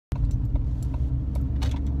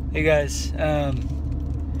Hey guys, I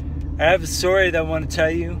have a story that I want to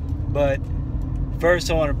tell you, but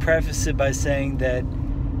first I want to preface it by saying that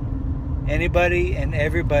anybody and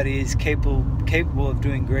everybody is capable of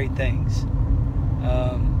doing great things.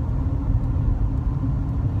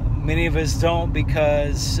 Many of us don't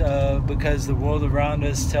because the world around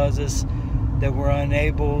us tells us that we're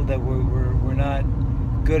unable, that we're not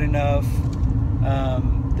good enough,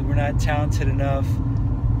 that we're not talented enough.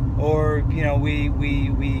 Or we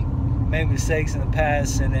made mistakes in the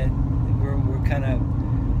past, and I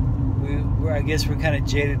guess we're kind of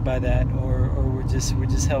jaded by that, or we're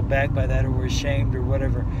just held back by that, or we're ashamed, or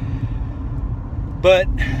whatever. But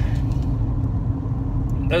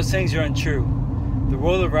those things are untrue. The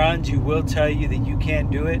world around you will tell you that you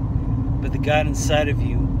can't do it, but the God inside of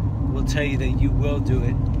you will tell you that you will do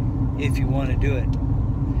it if you want to do it.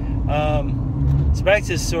 So back to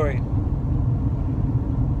the story.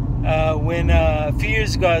 When a few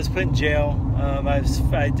years ago I was put in jail, I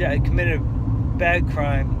committed a bad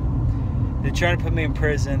crime. They're trying to put me in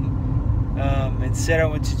prison, and said I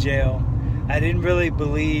went to jail. I didn't really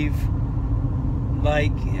believe,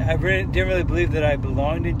 didn't really believe that I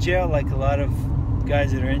belonged in jail, like a lot of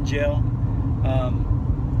guys that are in jail.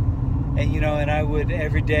 And I would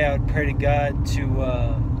every day I would pray to God to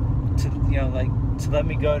let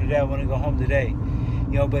me go today. I want to go home today,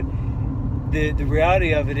 but. The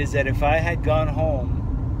reality of it is that if I had gone home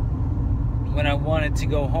when I wanted to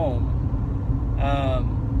go home,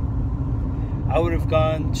 I would have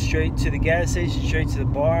gone straight to the gas station, straight to the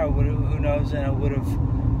bar. Who knows? And I would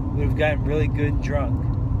have gotten really good drunk,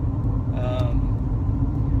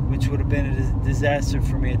 which would have been a disaster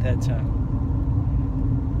for me at that time.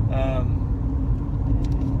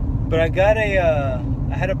 But I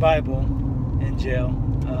had a Bible in jail.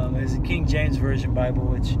 It was a King James Version Bible,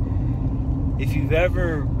 which. If you've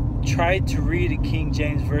ever tried to read a King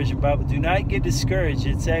James Version Bible, do not get discouraged.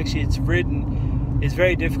 It's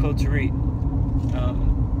very difficult to read,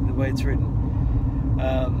 the way it's written.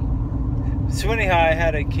 So anyhow, I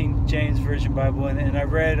had a King James Version Bible, and I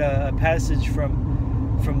read a passage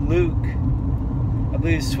from Luke, I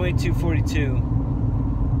believe it's 22:42.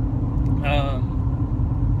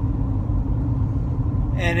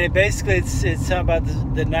 And it's talking about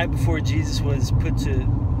the night before Jesus was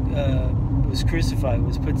was crucified,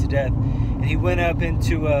 was put to death, and he went up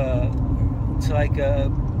into a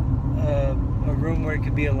room where he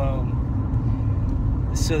could be alone,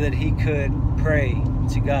 so that he could pray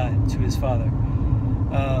to God, to his Father.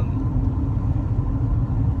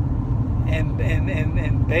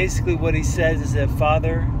 And basically what he says is that,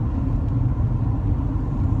 Father,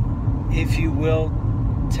 if you will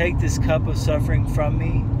take this cup of suffering from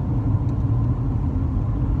me,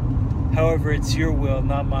 however, it's your will,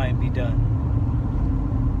 not mine, be done.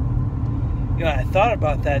 I thought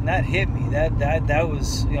about that, and that hit me. That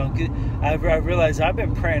was, good. I realized I've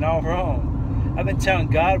been praying all wrong. I've been telling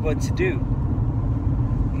God what to do.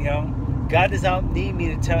 God does not need me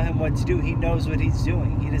to tell him what to do. He knows what he's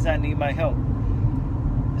doing. He does not need my help.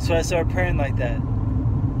 So I started praying like that.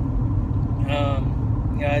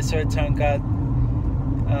 I started telling God.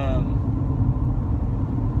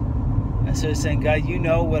 I started saying, God, you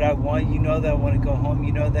know what I want. You know that I want to go home.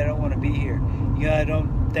 You know that I don't want to be here. I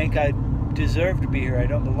don't think I deserve to be here. I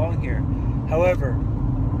don't belong here. However,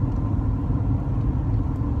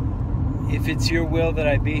 if it's your will that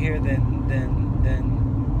I be here, then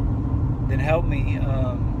help me.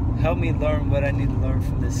 Help me learn what I need to learn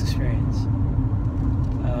from this experience.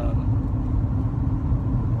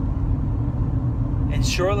 And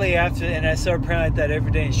shortly after, and I started praying like that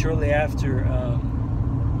every day. And shortly after,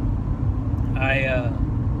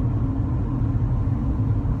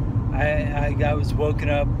 I was woken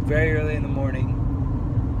up very early in the morning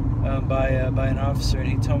by an officer, and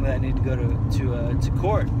he told me that I need to go to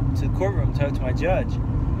court, to the courtroom, talk to my judge.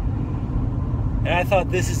 And I thought,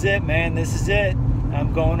 this is it, man. This is it.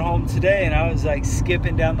 I'm going home today. And I was like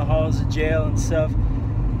skipping down the halls of jail and stuff.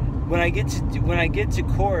 When I get to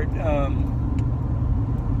court,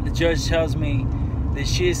 the judge tells me that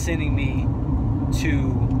she is sending me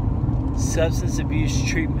to substance abuse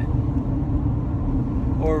treatment,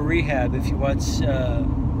 or rehab if you watch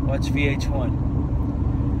VH1,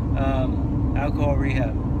 alcohol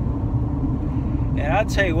rehab. And I'll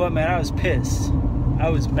tell you what, man, I was pissed. I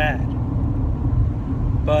was mad.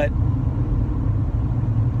 But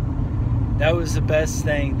that was the best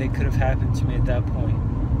thing that could have happened to me at that point.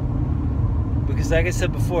 Because like I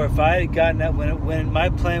said before, if I had gotten that, when my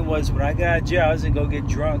plan was, when I got out of jail, I was going to go get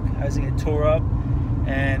drunk. I was going to get tore up,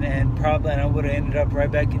 and I would have ended up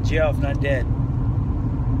right back in jail, if not dead.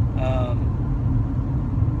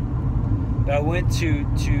 But I went to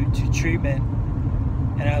treatment,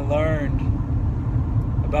 and I learned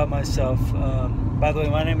about myself. By the way,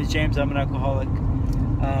 my name is James. I'm an alcoholic.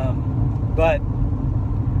 But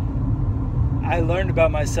I learned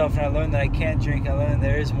about myself, and I learned that I can't drink. I learned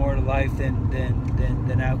there is more to life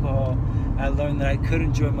than alcohol. I learned that I could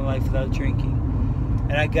enjoy my life without drinking.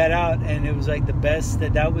 And I got out, and it was like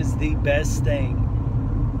that was the best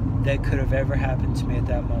thing that could have ever happened to me at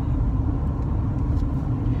that moment.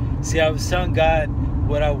 See, I was telling God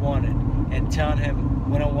what I wanted and telling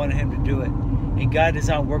Him when I wanted Him to do it. And God does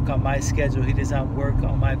not work on my schedule. He does not work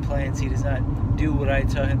on my plans. He does not do what I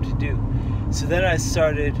tell Him to do. So then I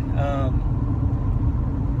started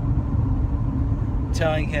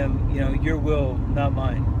telling Him, your will, not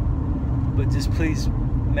mine. But just please,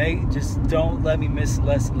 just don't let me miss the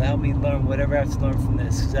lesson. Help me learn whatever I have to learn from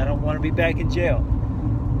this, because I don't want to be back in jail.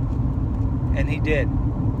 And He did.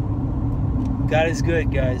 God is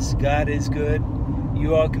good, guys. God is good.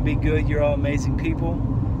 You all can be good. You're all amazing people.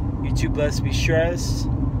 You're too blessed to be stressed.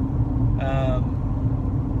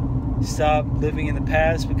 Stop living in the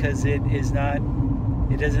past, because it doesn't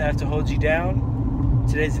have to hold you down.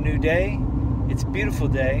 Today's a new day. It's a beautiful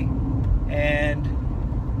day, and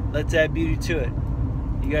let's add beauty to it.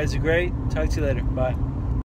 You guys are great. Talk to you later. Bye.